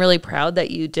I'm really proud that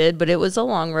you did, but it was a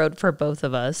long road for both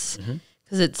of us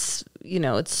because it's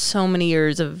it's so many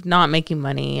years of not making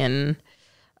money, and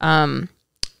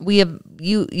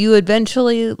you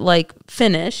eventually like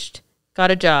finished, got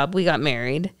a job, we got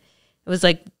married. It was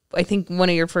like I think one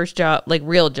of your first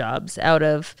real jobs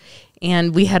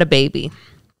and we had a baby.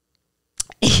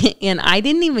 And I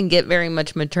didn't even get very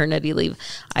much maternity leave.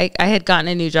 I had gotten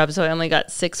a new job, so I only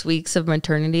got 6 weeks of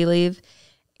maternity leave.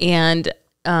 And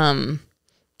I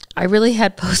really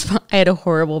had I had a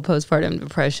horrible postpartum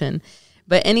depression.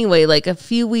 But anyway, like a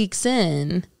few weeks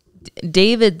in,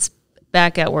 David's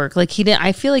back at work. Like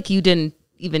I feel like you didn't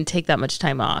even take that much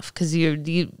time off because you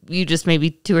just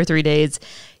maybe 2 or 3 days.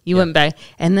 You went back,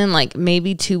 and then like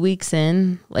maybe 2 weeks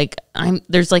in, like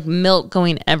there's like milk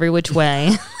going every which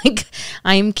way. Like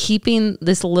I'm keeping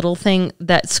this little thing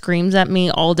that screams at me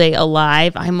all day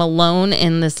alive. I'm alone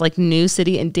in this like new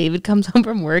city, and David comes home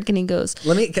from work and he goes,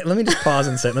 Let me just pause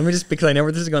and say, because I know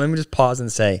where this is going. Let me just pause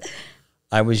and say,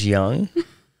 I was young.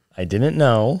 I didn't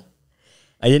know.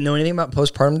 I didn't know anything about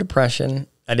postpartum depression.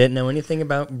 I didn't know anything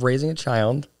about raising a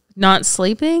child. Not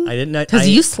sleeping? I didn't know. Because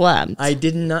you slept. I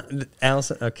did not.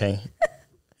 Allison, okay.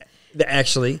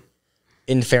 Actually,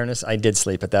 in fairness, I did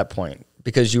sleep at that point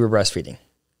because you were breastfeeding.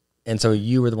 And so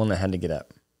you were the one that had to get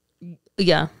up.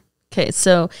 Yeah. Okay,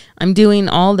 so I'm doing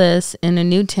all this in a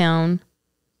new town,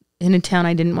 I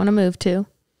didn't want to move to,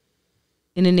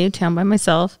 in a new town by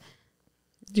myself.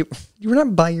 You were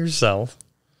not by yourself.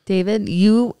 David,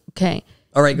 okay.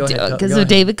 All right, go ahead. So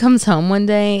David comes home one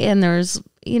day and there's,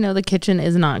 the kitchen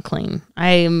is not clean. I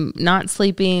am not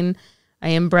sleeping. I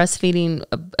am breastfeeding,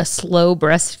 a slow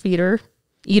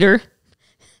eater.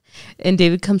 And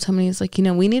David comes home and he's like,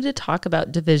 we need to talk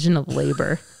about division of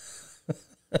labor.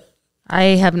 I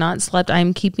have not slept.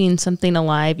 I'm keeping something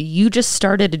alive. You just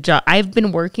started a job. I've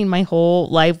been working my whole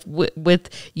life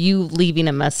with you leaving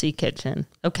a messy kitchen.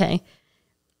 Okay.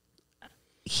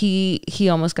 He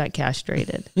almost got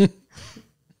castrated.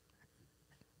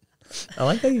 I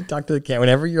like how you talk to the camera.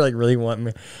 Whenever you're like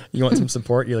you want some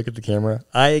support, you look at the camera.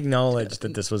 I acknowledge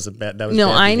that this was bad. That was no.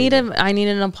 Bad I need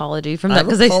an apology from that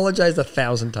because I apologized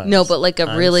 1,000 times. No, but like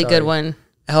a really good one.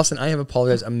 Allison, I have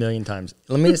apologized 1,000,000 times.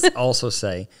 Let me just also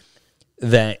say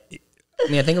that I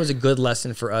think it was a good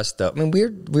lesson for us, though. I mean,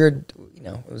 we're it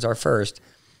was our first,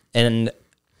 and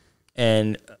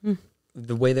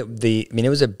the way that it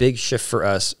was a big shift for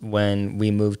us when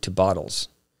we moved to bottles.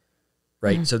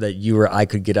 Right, so that I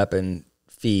could get up and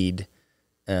feed,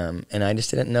 and I just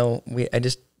didn't know. I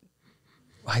didn't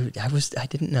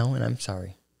know, and I'm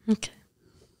sorry. Okay.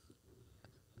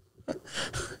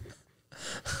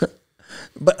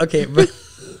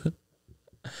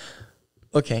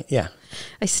 Okay, yeah.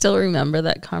 I still remember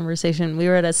that conversation. We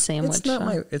were at a sandwich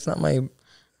shop. It's not my.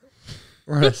 I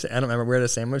don't remember. We're at a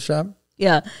sandwich shop.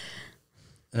 Yeah.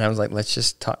 And I was like, let's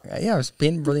just talk. Yeah, I was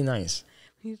being really nice.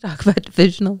 We talk about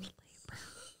divisional labor.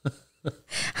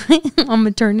 On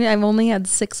maternity, I only got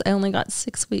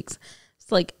 6 weeks.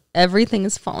 It's like everything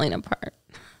is falling apart.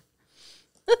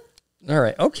 All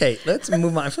right. Okay. Let's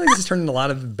move on. I feel like this has turned into a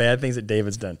lot of bad things that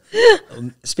David's done.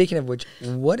 Speaking of which,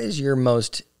 what is your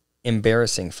most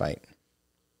embarrassing fight?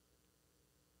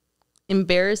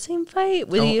 Embarrassing fight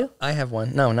with you? I have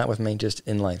one. No, not with me, just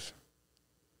in life.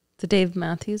 The Dave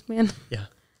Matthews man? Yeah.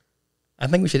 I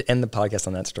think we should end the podcast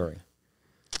on that story.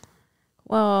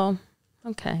 Well,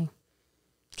 okay.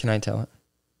 Can I tell it?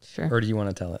 Sure. Or do you want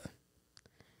to tell it?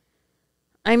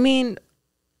 I mean,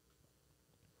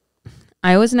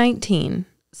 I was 19,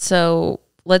 so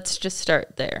let's just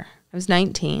start there. I was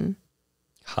 19.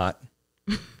 Hot.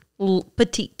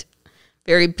 Petite.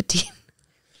 Very petite.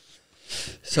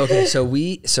 So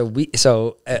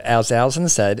as Allison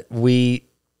said, we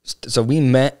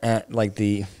met at like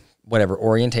the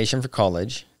orientation for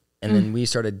college, and then we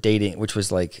started dating, which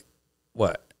was like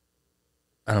what?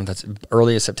 I don't know if that's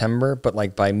early as September, but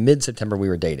like by mid-September we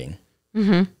were dating,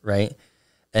 right?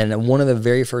 And one of the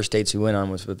very first dates we went on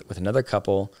was with another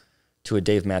couple to a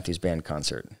Dave Matthews Band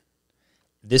concert.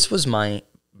 This was my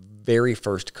very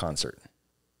first concert.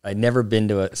 I'd never been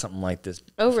to something like this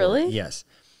before. Oh, really? Yes.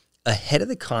 Ahead of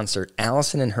the concert,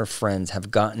 Allison and her friends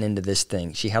have gotten into this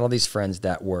thing. She had all these friends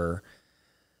that were,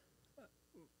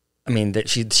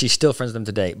 she's still friends with them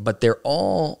today, but they're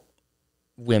all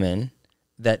women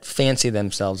that fancy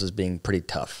themselves as being pretty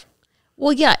tough.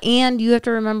 Well, yeah, and you have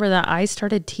to remember that I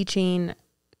started teaching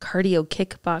cardio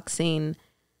kickboxing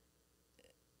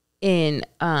in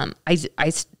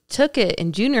I took it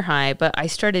in junior high, but I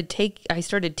started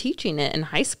teaching it in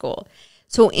high school.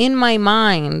 So in my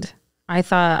mind, I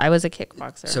thought I was a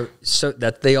kickboxer. So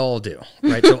that they all do,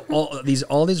 right? So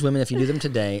all these women, if you do them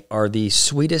today, are the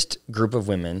sweetest group of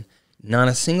women. Not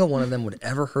a single one of them would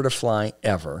ever hurt a fly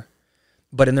ever,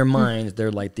 but in their minds,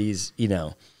 they're like these,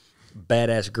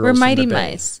 badass girls. We're mighty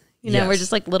mice. We're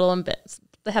just like little and bits.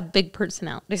 They have big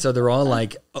personalities. So they're all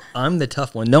like, oh, I'm the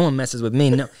tough one. No one messes with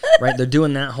me. No, right? They're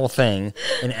doing that whole thing,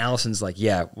 and Allison's like,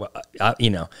 yeah, well,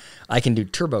 I can do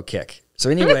turbo kick. So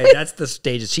anyway, that's the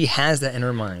stage. She has that in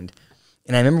her mind.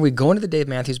 And I remember we going to the Dave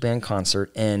Matthews Band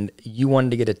concert, and you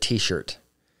wanted to get a T-shirt,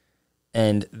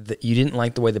 and you didn't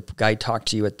like the way the guy talked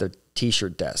to you at the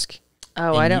T-shirt desk.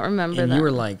 Oh, I don't remember that. And you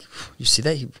were like, you see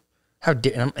that? How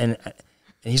dare? And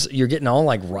you're getting all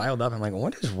like riled up. I'm like,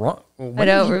 what is wrong? When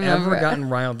have you ever gotten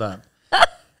riled up?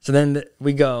 So then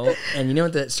we go, and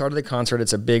at the start of the concert,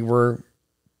 it's a big,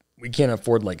 we can't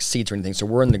afford like seats or anything. So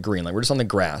we're in the green, like we're just on the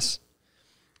grass.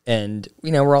 And,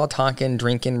 we're all talking,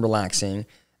 drinking, relaxing.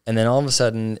 And then all of a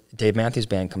sudden, Dave Matthews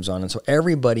Band comes on. And so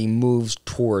everybody moves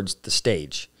towards the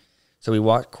stage. So we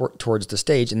walked towards the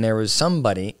stage, and there was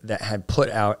somebody that had put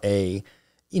out a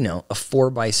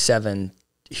 4x7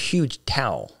 huge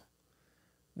towel.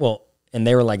 Well, and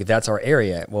they were like, that's our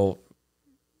area. Well,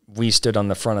 we stood on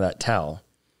the front of that towel,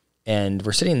 and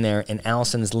we're sitting there, and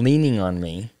Allison's leaning on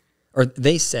me, or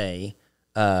they say,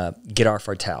 get off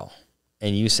our towel.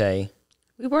 And you say...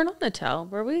 We weren't on the towel,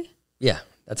 were we? Yeah,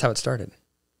 that's how it started.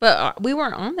 But we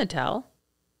weren't on the towel.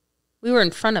 We were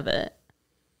in front of it.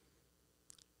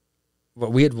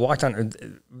 Well, we had walked on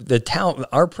the towel.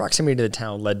 Our proximity to the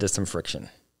towel led to some friction.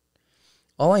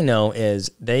 All I know is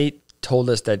they told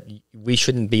us that we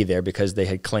shouldn't be there because they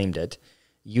had claimed it.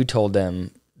 You told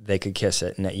them they could kiss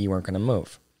it and that you weren't going to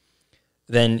move.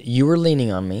 Then you were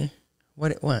leaning on me.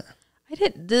 What? I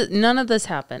did. None of this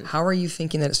happened. How are you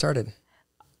thinking that it started?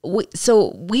 They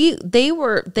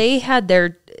had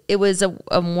their, it was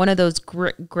one of those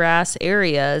grass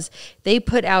areas. They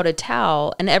put out a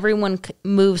towel and everyone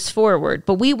moves forward,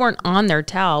 but we weren't on their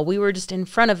towel. We were just in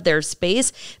front of their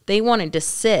space. They wanted to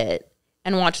sit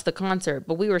and watch the concert,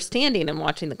 but we were standing and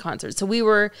watching the concert. So we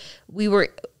were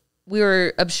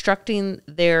obstructing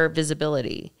their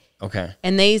visibility. Okay.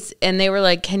 And they were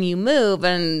like, can you move?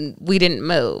 And we didn't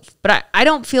move. But I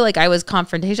don't feel like I was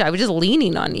confrontation. I was just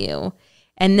leaning on you.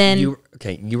 And then you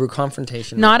were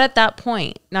confrontational. Not at that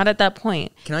point. Okay.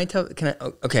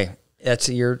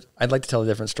 I'd like to tell a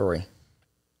different story.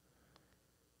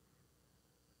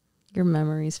 Your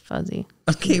memory's fuzzy.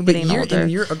 Okay, but in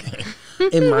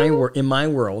my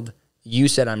world, you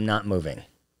said I'm not moving.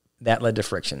 That led to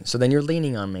friction. So then you're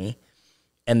leaning on me,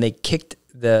 and they kicked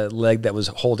the leg that was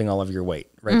holding all of your weight,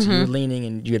 right? Mm-hmm. So you were leaning,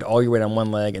 and you had all your weight on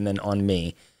one leg and then on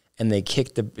me, and they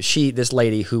kicked this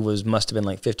lady who must have been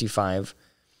like 55.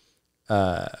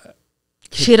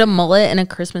 She had a mullet and a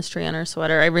Christmas tree on her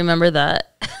sweater. I remember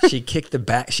that. She kicked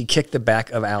the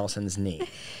back of Allison's knee.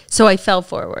 So I fell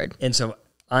forward. And so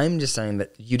I'm just saying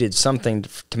that you did something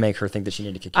to make her think that she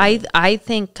needed to kick you. I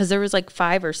think, because there was like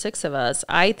 5 or 6 of us,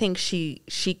 I think she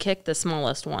kicked the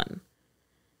smallest one.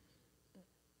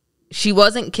 She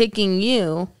wasn't kicking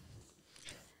you.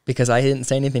 Because I didn't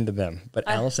say anything to them, but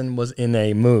Allison was in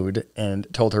a mood and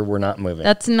told her we're not moving.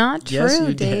 That's not true, yes,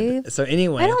 you Dave. Did. So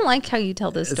anyway, I don't like how you tell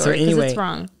this story because it's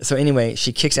wrong. So anyway,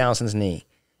 she kicks Allison's knee,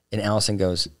 and Allison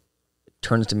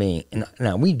turns to me, and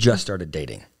now we just started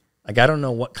dating. Like, I don't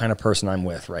know what kind of person I'm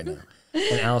with right now.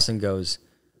 And Allison goes,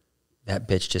 that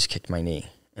bitch just kicked my knee.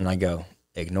 And I go,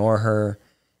 ignore her.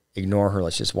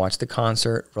 Let's just watch the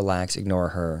concert, relax, ignore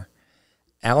her.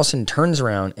 Allison turns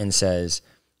around and says,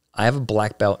 I have a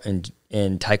black belt in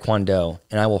Taekwondo,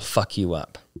 and I will fuck you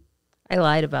up. I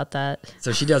lied about that.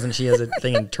 So she doesn't. She has a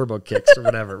thing in turbo kicks or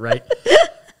whatever, right?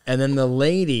 And then the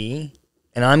lady,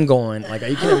 and I'm going, like,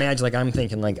 you can imagine, like, I'm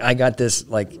thinking, like, I got this,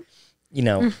 like,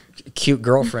 cute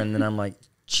girlfriend, and I'm like,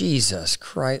 Jesus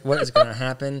Christ, what is going to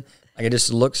happen? I can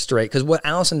just look straight. Because what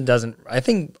Allison doesn't, I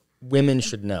think women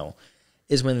should know,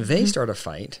 is when they start a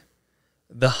fight,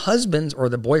 the husbands or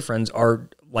the boyfriends are,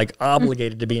 like,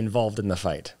 obligated to be involved in the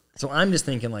fight. So I'm just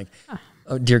thinking, like,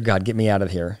 oh, dear God, get me out of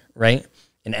here, right?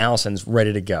 And Allison's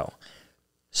ready to go.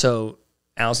 So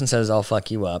Allison says, I'll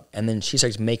fuck you up. And then she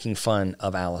starts making fun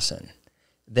of Allison.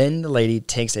 Then the lady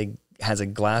has a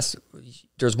glass.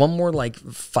 There's one more, like,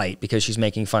 fight because she's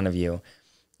making fun of you.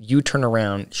 You turn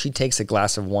around. She takes a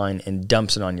glass of wine and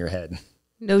dumps it on your head.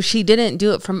 No, she didn't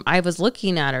do it from, I was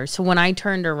looking at her. So when I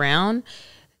turned around,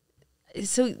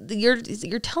 so you're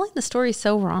telling the story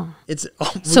so wrong.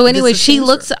 So anyway, she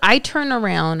looks, I turn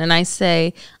around and I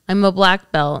say, I'm a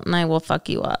black belt and I will fuck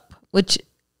you up, which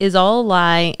is all a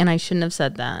lie. And I shouldn't have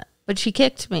said that, but she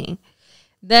kicked me.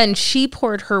 Then she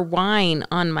poured her wine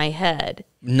on my head.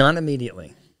 Not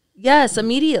immediately. Yes,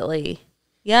 immediately.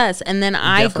 Yes. And then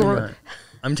I'm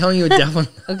telling you, it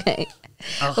definitely. Okay.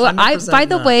 Well, by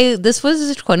the way, this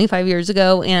was 25 years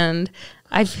ago, and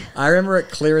I remember it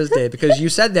clear as day because you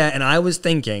said that, and I was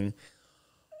thinking,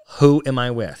 who am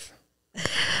I with?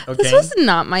 Okay. This was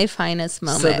not my finest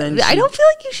moment. I don't feel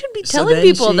like you should be telling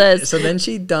people this. So then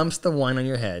she dumps the wine on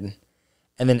your head,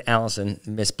 and then Allison,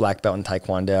 Miss Black Belt in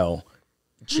Taekwondo,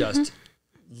 just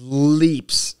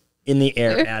leaps in the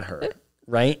air at her,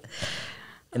 right?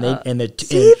 David,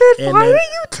 why are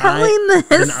you telling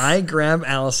this? And I grab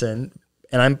Allison,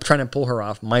 and I'm trying to pull her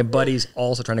off. My buddy's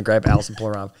also trying to grab Allison, pull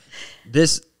her off.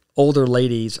 This older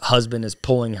lady's husband is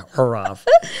pulling her off,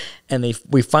 and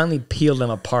we finally peel them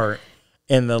apart.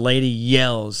 And the lady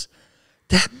yells,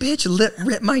 "That bitch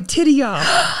ripped my titty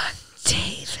off!"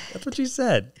 David, that's what she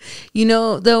said. You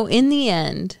know, though, in the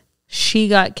end, she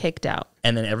got kicked out,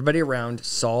 and then everybody around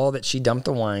saw that she dumped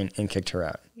the wine and kicked her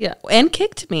out. Yeah, and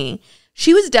kicked me.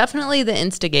 She was definitely the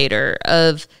instigator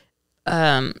of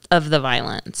the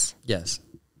violence. Yes.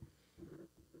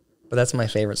 But that's my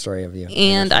favorite story of you.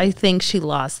 And I think she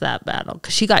lost that battle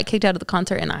because she got kicked out of the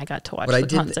concert and I got to watch the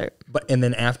concert. And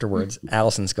then afterwards,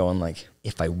 Allison's going like,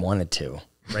 if I wanted to,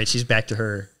 right? She's back to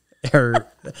her,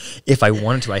 if I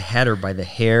wanted to, I had her by the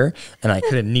hair and I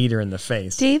could have kneed her in the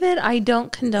face. David, I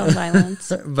don't condone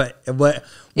violence. but it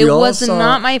was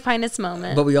not my finest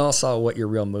moment. But we all saw what your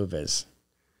real move is.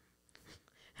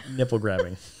 Nipple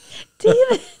grabbing.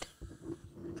 David.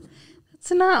 It's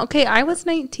not okay. I was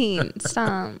 19.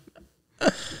 Stop.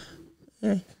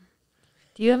 Do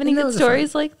you have any good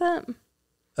stories like that?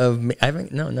 Of me?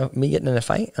 Me getting in a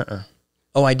fight?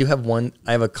 Oh, I do have one.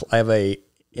 I have a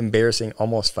embarrassing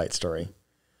almost fight story.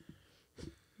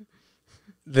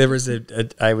 There was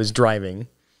I was driving.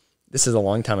 This is a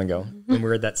long time ago when we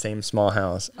were at that same small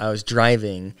house. I was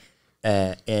driving,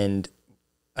 and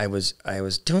I was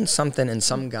doing something, and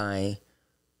some guy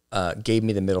gave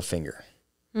me the middle finger.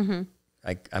 Mm-hmm.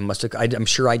 I'm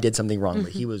sure I did something wrong,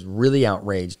 but he was really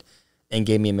outraged and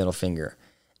gave me a middle finger.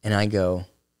 And I go,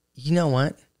 you know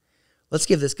what? Let's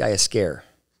give this guy a scare.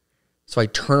 So I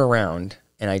turn around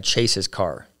and I chase his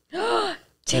car.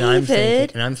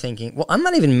 David. And I'm thinking, well, I'm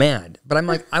not even mad, but I'm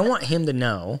like, I want him to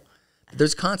know that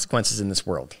there's consequences in this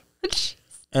world.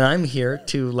 And I'm here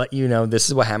to let you know this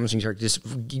is what happens when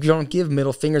you don't give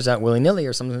middle fingers out willy-nilly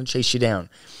or someone's going to chase you down.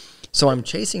 So I'm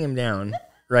chasing him down,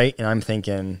 right? And I'm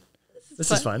thinking, this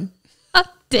is fun.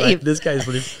 Dave. Right? This guy's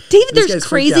really... David, there's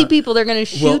crazy people. They're going to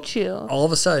shoot you. All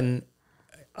of a sudden,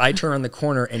 I turn on the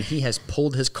corner and he has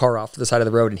pulled his car off to the side of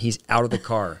the road and he's out of the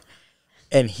car.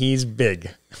 And he's big.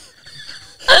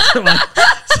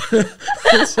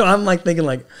 So I'm like thinking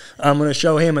like, I'm going to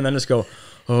show him and then just go,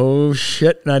 oh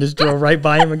shit. And I just drove right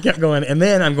by him and kept going. And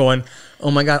then I'm going,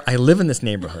 oh my God, I live in this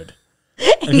neighborhood.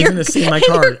 And he's going to see my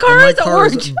car. And my car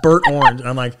is burnt orange. And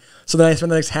I'm like, so then I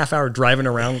spend the next half hour driving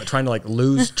around trying to like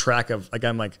lose track of, like,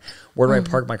 I'm like, where do I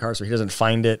park my car so he doesn't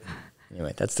find it?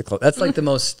 Anyway, that's like the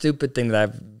most stupid thing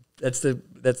that that's the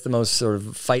most sort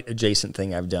of fight adjacent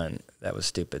thing I've done. That was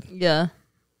stupid. Yeah.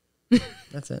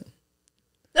 That's it.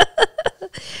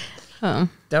 Oh.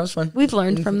 That was fun. We've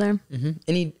learned from there.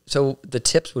 Mm-hmm. So the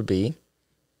tips would be,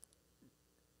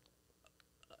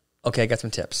 okay, I got some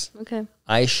tips. Okay.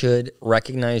 I should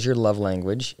recognize your love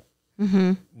language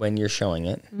when you're showing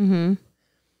it. Mm-hmm.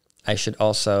 I should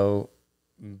also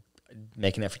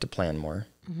make an effort to plan more.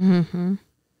 Mm-hmm.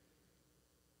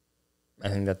 I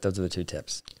think that those are the two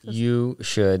tips. You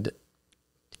should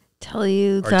tell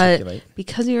you that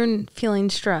because you're feeling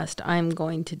stressed, I'm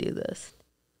going to do this.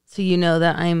 So you know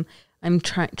that I'm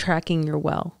tracking your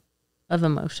well of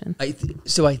emotion. I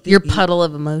think your puddle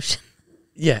of emotion.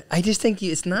 Yeah, I just think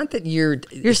it's not that your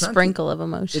sprinkle of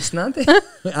emotion. It's not that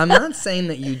I'm not saying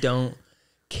that you don't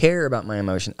care about my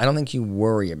emotion. I don't think you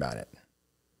worry about it.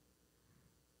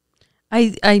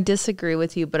 I disagree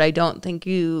with you, but I don't think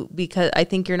because I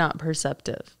think you're not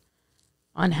perceptive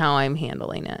on how I'm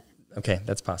handling it. Okay,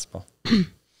 that's possible.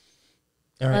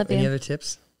 All right, any other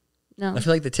tips? No. I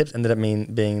feel like the tips ended up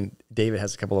being David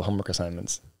has a couple of homework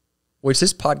assignments, which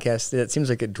this podcast, it seems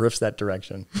like it drifts that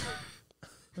direction.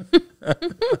 All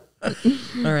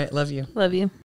right, love you. Love you.